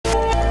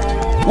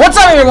What's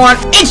up, everyone?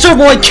 It's your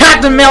boy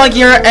Captain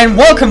here, and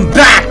welcome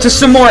back to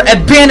some more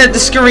Abandoned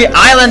Discovery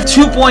Island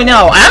 2.0.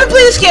 I haven't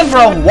played this game for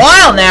a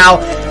while now.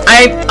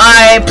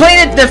 I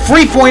played it the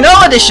 3.0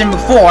 edition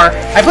before.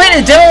 I played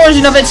the demo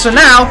version of it, so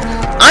now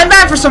I'm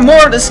back for some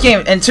more of this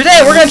game. And today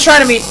we're gonna try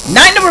to beat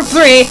night number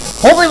 3.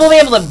 Hopefully we'll be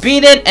able to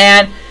beat it.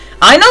 And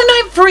I know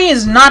night 3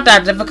 is not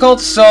that difficult,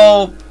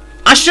 so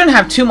I shouldn't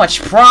have too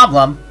much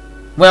problem.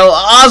 Well,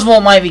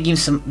 Oswald might give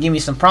me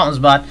some problems,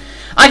 but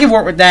I can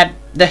work with that.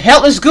 The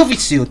Helpless Goofy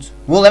suit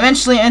will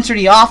eventually enter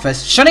the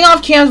office. Shutting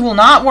off cams will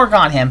not work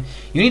on him.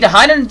 You need to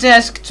hide on the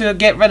desk to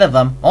get rid of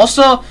him.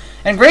 Also,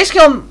 and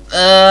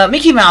Grayscale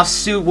Mickey Mouse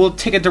suit will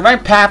take a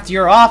direct path to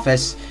your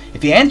office.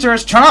 If he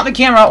enters, turn off the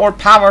camera or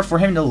power for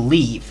him to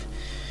leave.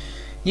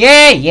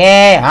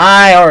 Yeah,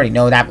 I already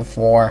know that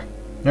before.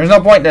 There's no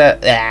point to,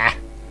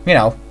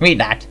 read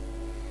that.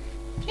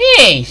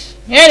 Jeez.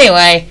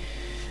 Anyway,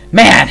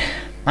 man.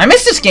 I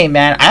miss this game,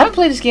 man. I haven't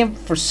played this game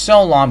for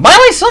so long. By the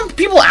way, some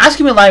people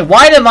asking me, like,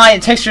 why do my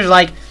textures,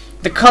 like,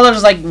 the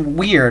colors, like,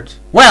 weird?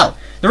 Well,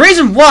 the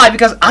reason why,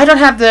 because I don't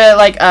have the,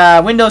 like,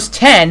 Windows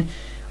 10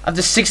 of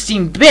the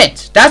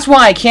 16-bit. That's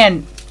why I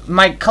can't,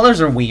 my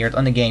colors are weird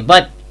on the game.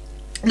 But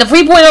the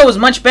 3.0 was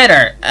much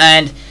better,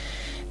 and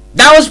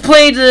that was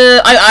played,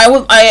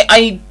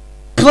 I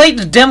played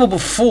the demo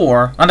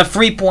before on the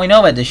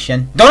 3.0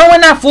 edition. Don't know when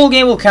that full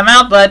game will come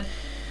out, but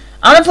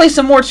I'm gonna play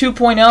some more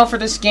 2.0 for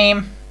this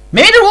game.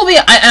 Maybe there will be,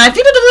 and I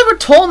think the developer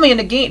told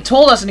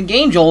us in the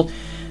game, Joel,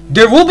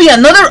 there will be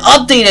another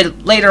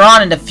update later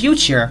on in the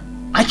future.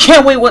 I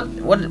can't wait what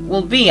it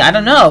will be. I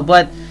don't know,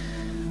 but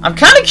I'm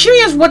kind of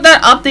curious what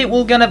that update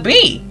will gonna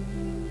be.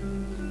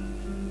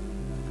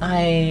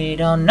 I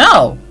don't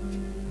know,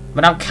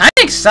 but I'm kind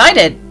of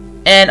excited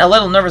and a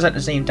little nervous at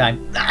the same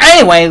time.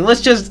 Anyway,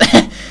 let's just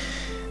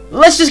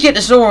get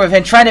this over with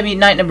and try to beat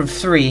night number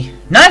 3.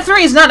 Night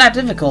 3 is not that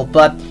difficult,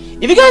 but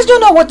if you guys don't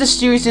know what this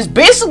series is,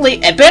 basically,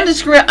 Abandoned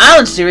Discovery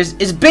Island series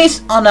is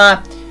based on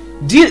a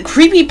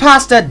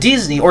creepypasta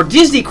Disney, or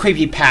Disney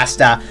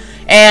creepypasta.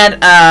 And,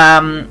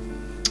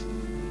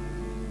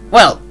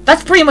 well,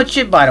 that's pretty much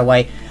it, by the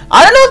way.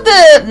 I don't know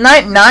if the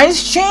Night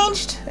 9's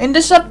changed in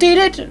this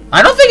updated.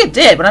 I don't think it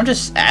did, but I'm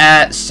just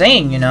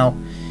saying, you know.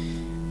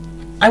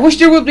 I wish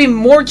there would be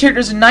more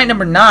characters in night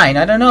number 9.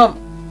 I don't know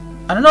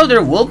if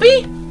there will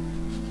be.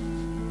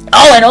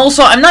 Oh, and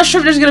also, I'm not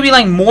sure if there's gonna be,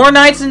 like, more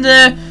nights in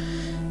the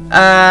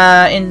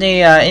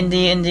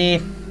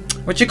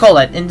what you call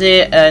it? In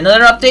the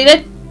another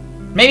updated?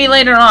 Maybe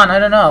later on, I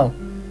don't know.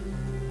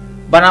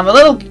 But I'm a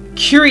little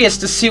curious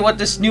to see what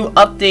this new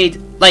update,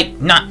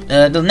 like, not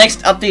the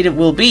next update it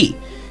will be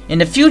in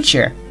the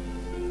future.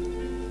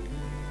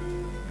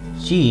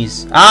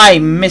 Jeez, I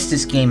miss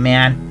this game,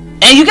 man.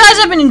 And you guys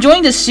have been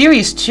enjoying this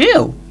series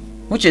too,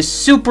 which is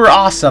super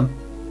awesome.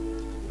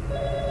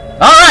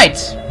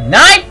 Alright,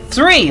 night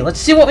 3. Let's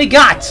see what we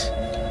got.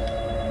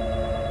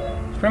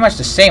 Pretty much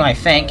the same, I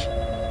think.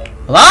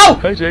 Hello?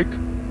 Hi Jake,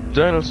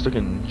 Daniel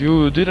Stickin.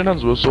 You didn't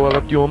answer, so I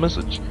left you a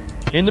message.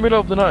 In the middle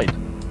of the night.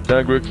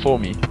 That worked for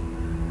me.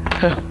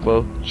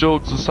 Well,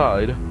 jokes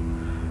aside.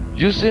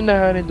 You seen the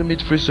hand in the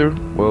meat freezer?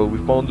 Well, we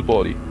found the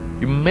body.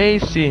 You may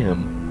see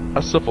him,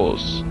 I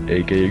suppose,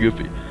 aka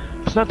Goofy.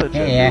 It's not that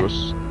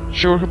dangerous.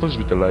 Sure, he plays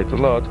with the light a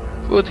lot,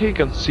 but he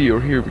can see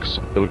or hear because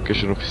of the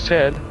location of his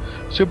head,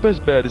 so your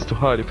best bet is to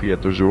hide if he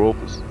enters your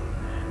office.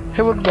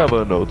 He will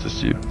never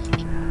notice you.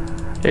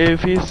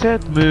 If his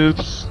head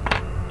moves,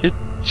 it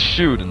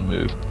shouldn't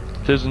move.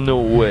 There's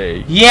no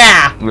way.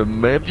 Yeah!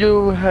 Have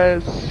you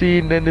have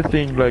seen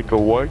anything like a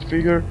white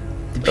figure?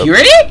 The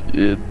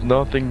purity?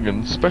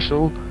 Nothing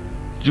special.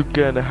 You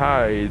can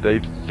hide. I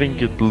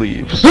think it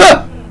leaves.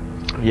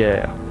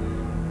 Yeah.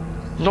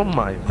 Don't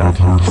mind that.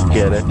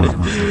 Forget it.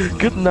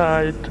 Good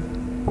night.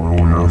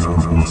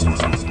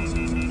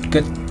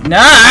 Good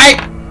night!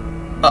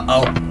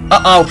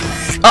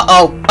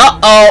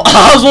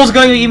 Oswald's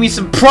going to give me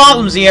some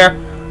problems here.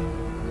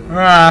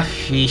 Ah,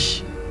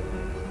 sheesh.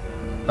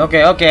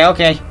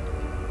 Okay.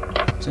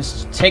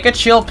 Just take a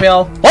chill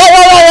pill.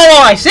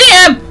 Whoa! I see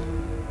him!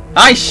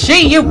 I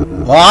see you!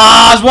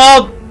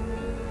 Oswald!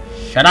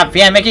 Shut up,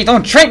 yeah, Mickey.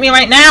 Don't trick me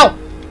right now!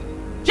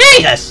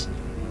 Jesus!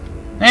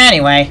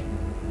 Anyway.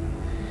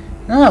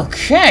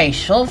 Okay,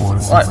 so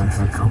what?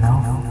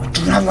 I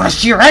do not want to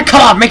see your head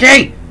come off,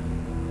 Mickey!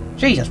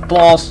 Jesus,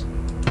 balls.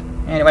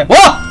 Anyway,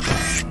 whoa!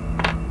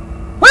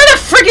 Where the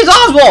frick is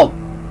Oswald?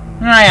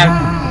 I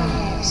am.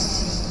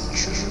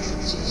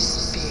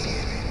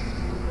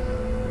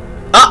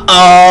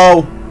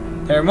 Uh-oh!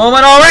 They're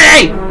moving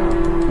already!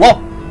 Whoa!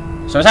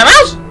 So is that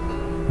mouse?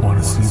 Want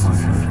to see my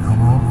head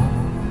come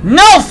off?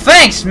 No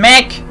thanks,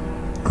 Mick!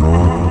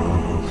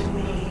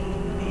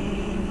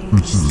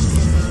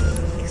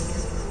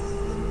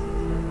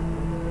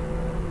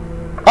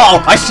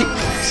 Uh-oh, I see.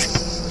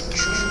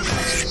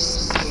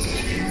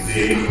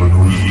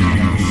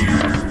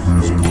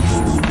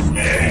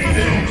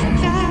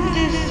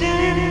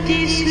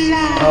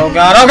 Oh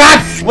god!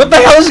 What the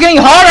hell is getting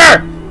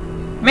harder?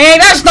 Man,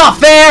 that's not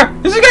fair!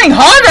 This is getting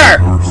harder!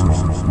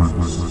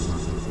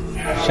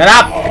 Shut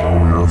up!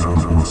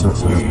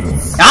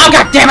 Oh,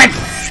 god damn it!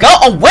 Go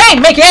away,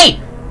 Mickey!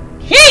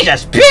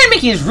 Jesus, Peter and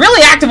Mickey is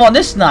really active on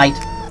this night.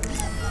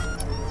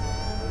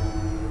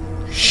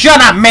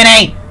 Shut up,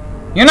 Minnie!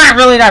 You're not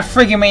really that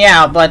freaking me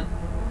out, but...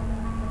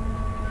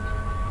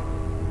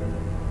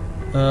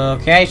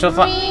 Okay, so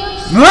far...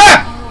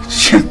 Oh,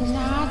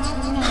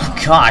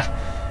 God.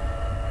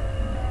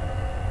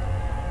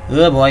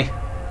 Oh, boy.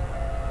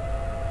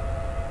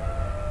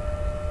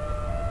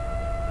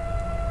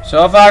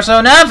 So far,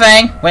 so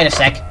nothing. Wait a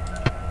sec.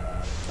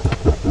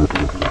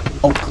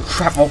 Oh,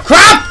 crap. Oh,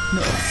 crap!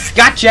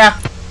 Gotcha.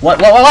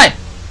 What?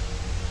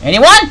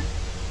 Anyone?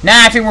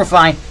 Nah, I think we're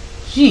fine.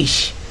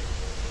 Sheesh.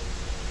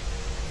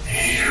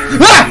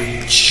 Ah!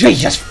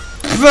 Jesus.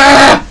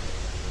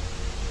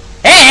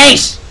 Hey,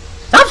 Ace!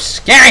 Stop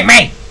scaring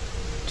me!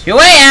 2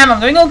 AM, I'm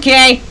doing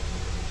okay.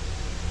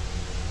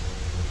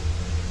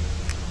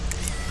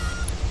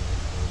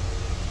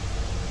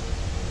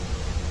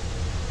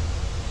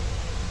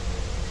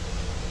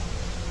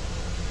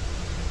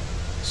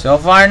 So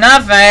far,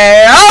 nothing.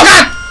 Oh,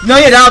 God! No,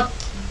 you don't.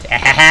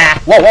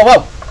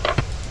 Whoa.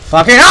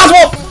 Fucking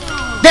Oswald!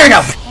 There we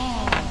go.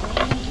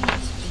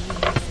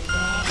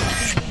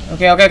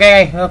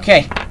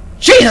 Okay.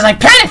 Jesus, I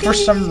panicked for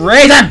some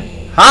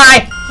reason.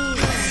 Hi.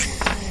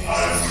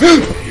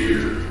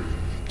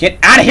 Get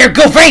out of here,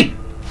 Goofy!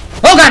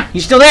 Oh, God,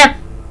 he's still there.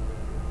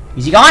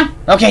 Is he gone?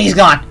 Okay, he's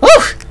gone.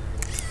 Whew.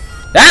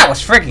 That was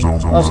freaking...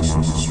 Oh.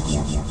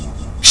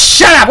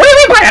 Shut up! What do you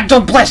mean by that?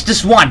 Don't bless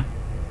this one.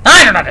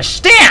 I don't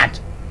understand!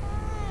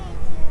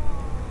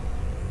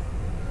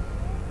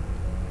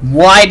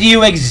 Why do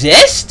you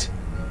exist?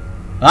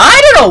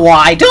 I don't know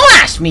why. Don't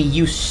ask me,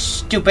 you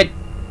stupid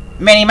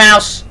Minnie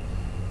Mouse.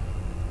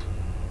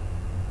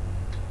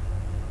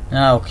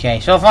 Okay,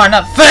 so far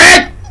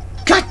nothing.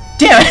 God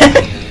damn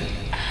it!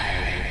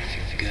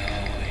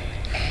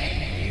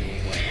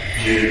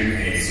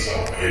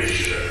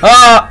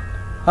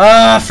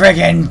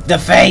 Friggin' the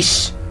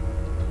face.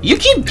 You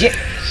keep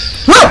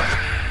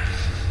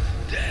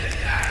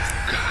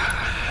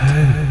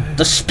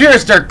The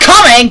spirits, they're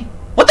coming?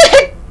 What the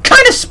heck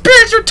kind of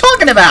spirits are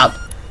talking about?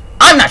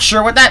 I'm not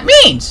sure what that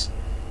means.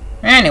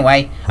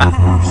 Anyway.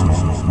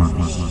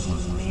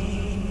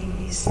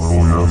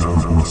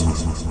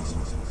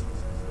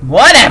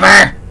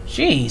 Whatever.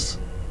 Jeez.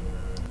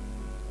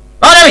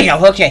 Oh, there we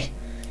go. Okay.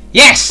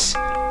 Yes.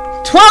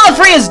 12 of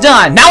 3 is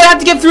done. Now we have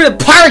to get through the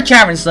Pirate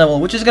Caverns level,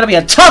 which is going to be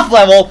a tough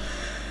level.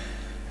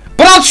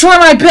 But I'll try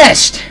my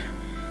best.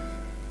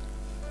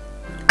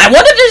 I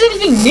wonder if there's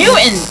anything new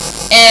in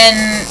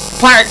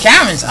Pirate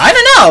Caverns. I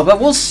don't know, but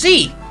we'll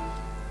see.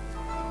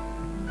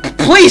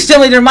 Please tell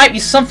me there might be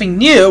something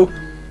new.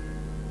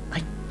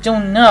 I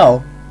don't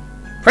know.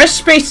 Press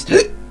space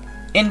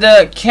in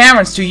the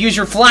caverns to use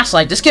your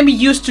flashlight. This can be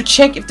used to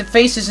check if the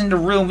face is in the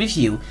room with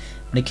you.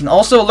 But it can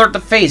also alert the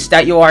face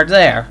that you are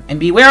there. And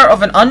beware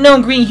of an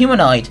unknown green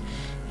humanoid.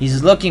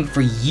 He's looking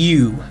for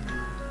you.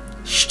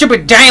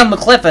 Stupid Daniel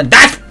McCliffin.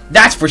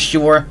 That's for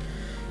sure.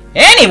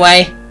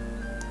 Anyway,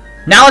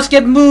 now let's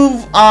get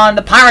move on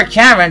the Pirate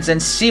Caverns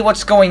and see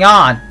what's going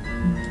on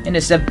in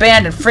this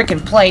abandoned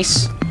freaking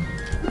place.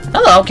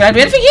 Hello, can I do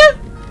anything here?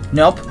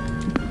 Nope.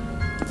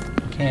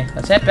 Okay,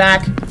 let's head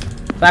back.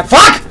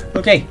 Fuck!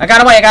 Okay, I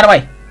got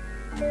away.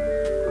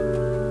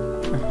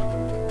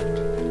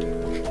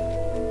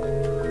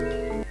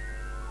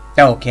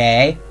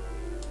 Okay.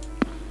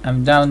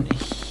 I'm down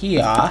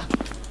here.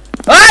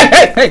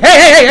 Hey!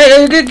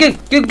 Get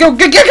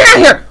out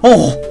of here!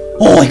 Oh,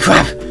 holy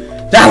crap!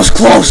 That was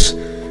close!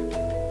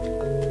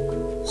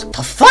 What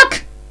the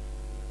fuck?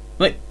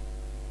 Wait,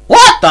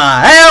 what the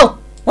hell?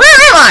 Where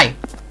am I?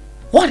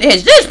 What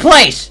is this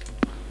place?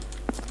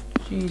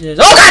 Jesus!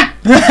 Oh God!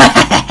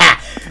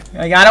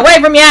 I got away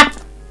from ya.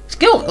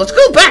 Let's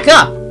go back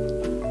up.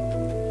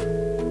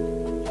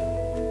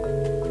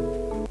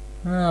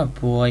 Oh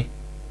boy.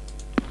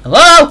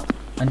 Hello?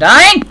 I'm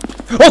dying?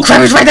 Oh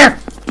crap, he's right there!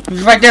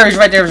 He's right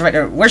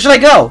there. Where should I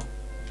go?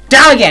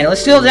 Down again.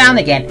 Let's go down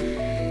again.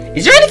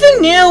 Is there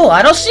anything new?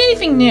 I don't see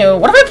anything new.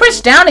 What if I press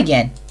down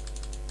again?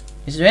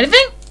 Is there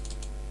anything?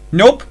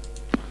 Nope.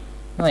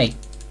 Wait.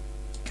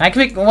 Can I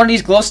click one of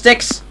these glow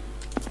sticks?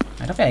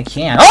 I don't think I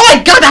can. Oh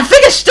my god, that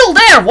thing is still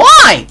there!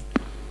 Why?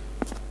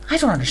 I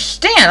don't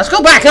understand. Let's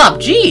go back up.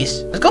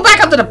 Jeez. Let's go back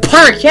up to the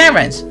Pirate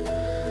Caverns.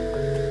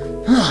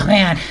 Oh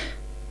man.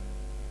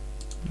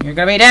 You're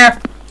gonna be there.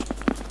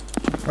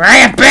 Where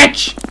are you,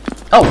 bitch?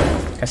 Oh,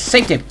 a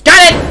safe tip.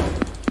 Got it!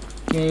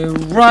 Okay,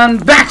 run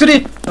back to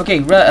the... Okay,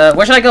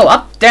 where should I go?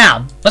 Up?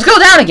 Down. Let's go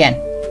down again.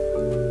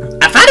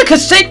 I found a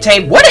cassette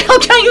tape. Where the hell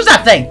can I use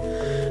that thing?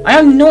 I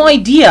have no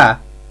idea.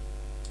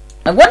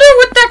 I wonder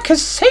what that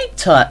cassette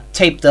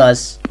tape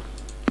does.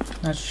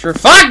 Not sure.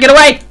 Fuck! Get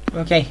away!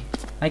 Okay.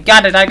 I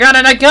got it. Should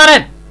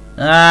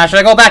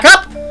I go back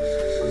up?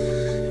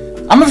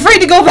 I'm afraid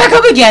to go back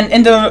up again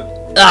in the...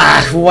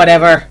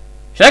 whatever.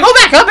 Should I go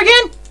back up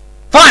again?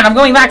 Fine, I'm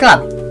going back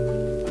up.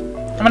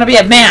 I'm gonna be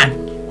a man.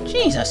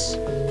 Jesus.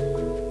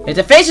 If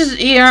the face is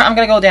here, I'm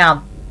gonna go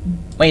down.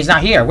 Wait, he's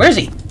not here. Where is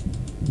he?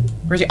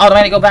 Oh, do I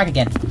have to go back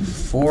again?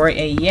 4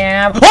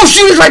 a.m. Oh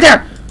shoot, he's right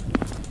there!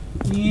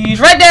 He's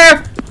right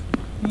there!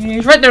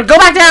 He's right there. Go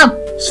back down!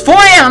 It's 4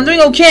 a.m. I'm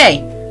doing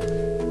okay.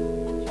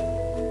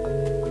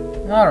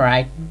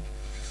 Alright.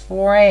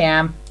 4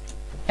 a.m.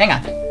 Hang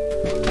on.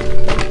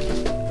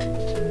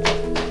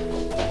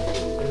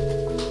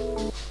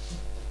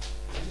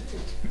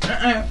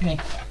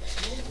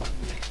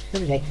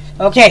 Okay.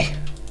 Okay.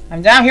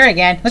 I'm down here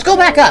again. Let's go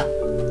back up.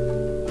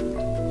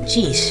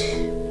 Jeez.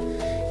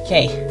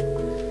 Okay.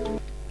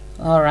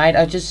 Alright,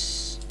 I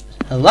just...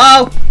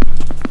 Hello?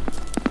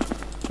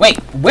 Wait,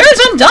 where's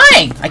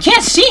Undying? I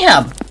can't see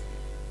him.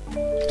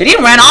 Did he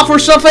run off or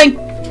something?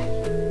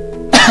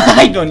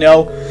 I don't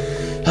know.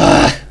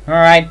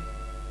 Alright.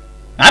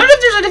 I don't know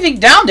if there's anything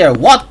down there.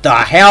 What the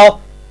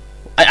hell?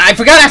 I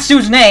forgot that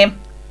suit's name.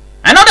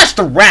 I know that's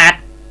the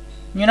rat.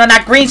 You know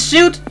that green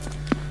suit?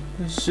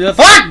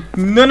 Fuck!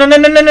 No. Where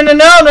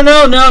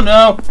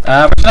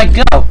should I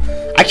go?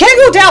 I can't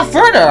go down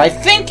further. I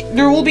think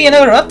there will be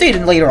another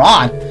update later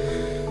on.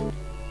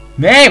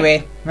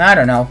 Maybe. I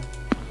don't know.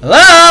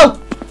 Hello?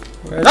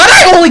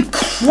 Holy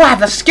crap!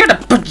 That scared the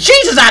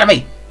bejesus out of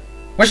me!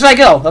 Where should I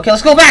go? Okay,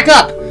 let's go back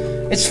up.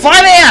 It's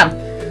 5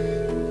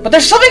 a.m. But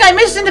there's something I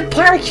missed in the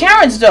Pirate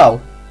Caverns,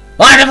 though.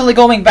 Well, I'm definitely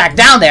going back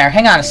down there.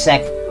 Hang on a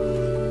sec.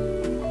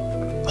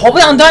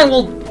 Hopefully Undying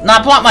will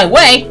not block my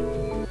way.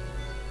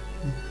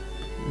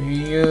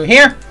 You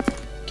here?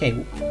 Okay.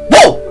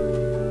 Whoa!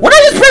 What did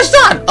I just press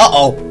on?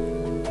 Uh-oh.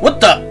 What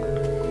the?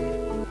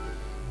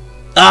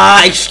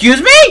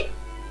 Excuse me?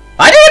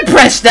 I didn't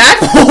press that.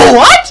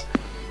 What?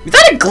 Is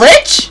that a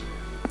glitch?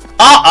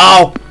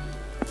 Uh-oh.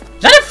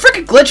 Is that a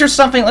freaking glitch or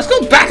something? Let's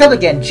go back up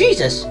again.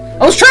 Jesus.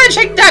 I was trying to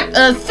check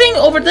that thing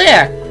over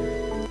there.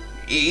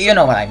 You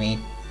know what I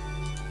mean.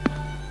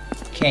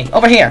 Okay,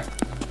 over here.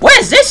 What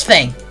is this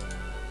thing?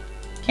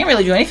 Can't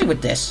really do anything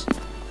with this.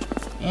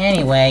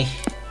 Anyway.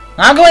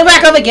 I'm going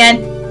back up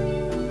again.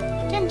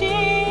 Dun,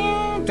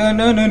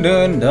 dun, dun,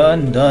 dun,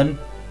 dun, dun.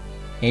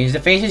 Is the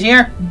faces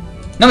here?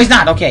 No, he's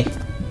not. Okay.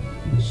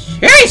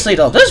 Seriously,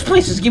 though, this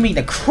place is giving me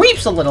the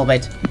creeps a little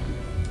bit.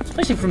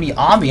 Especially from the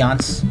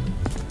ambiance.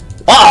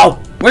 Uh-oh!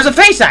 Where's the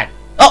face at?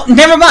 Oh,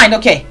 never mind.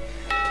 Okay.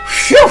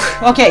 Phew.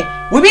 Okay.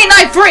 We beat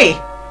night 3.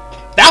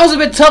 That was a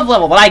bit tough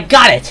level, but I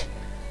got it.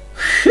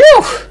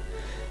 Phew.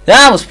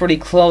 That was pretty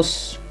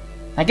close.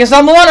 I guess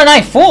I'll move on to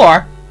night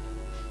 4.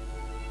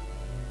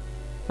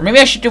 Or maybe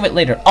I should do it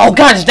later. Oh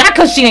god, is that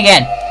cutscene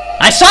again?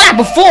 I saw that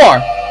before!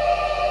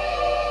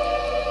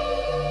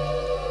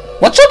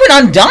 What's up with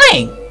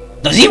Undying?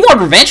 Does he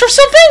want revenge or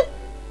something?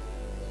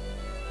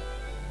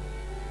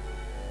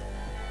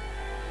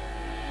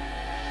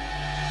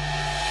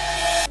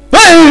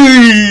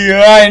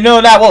 Hey! I know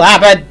that will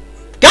happen!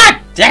 God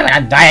damn it,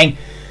 Undying!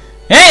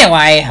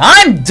 Anyway,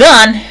 I'm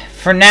done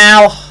for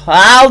now.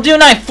 I'll do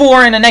night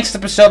 4 in the next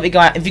episode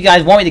if you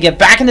guys want me to get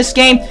back in this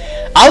game.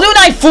 I'll do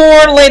night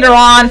 4 later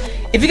on.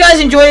 If you guys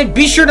enjoyed it,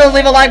 be sure to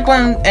leave a like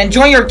button and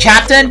join your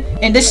captain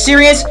in this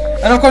series.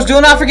 And of course, do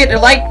not forget to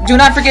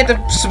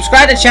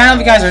subscribe to the channel if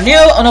you guys are new.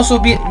 And also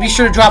be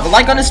sure to drop a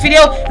like on this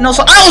video. And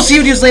also, I will see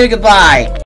you dudes later. Goodbye.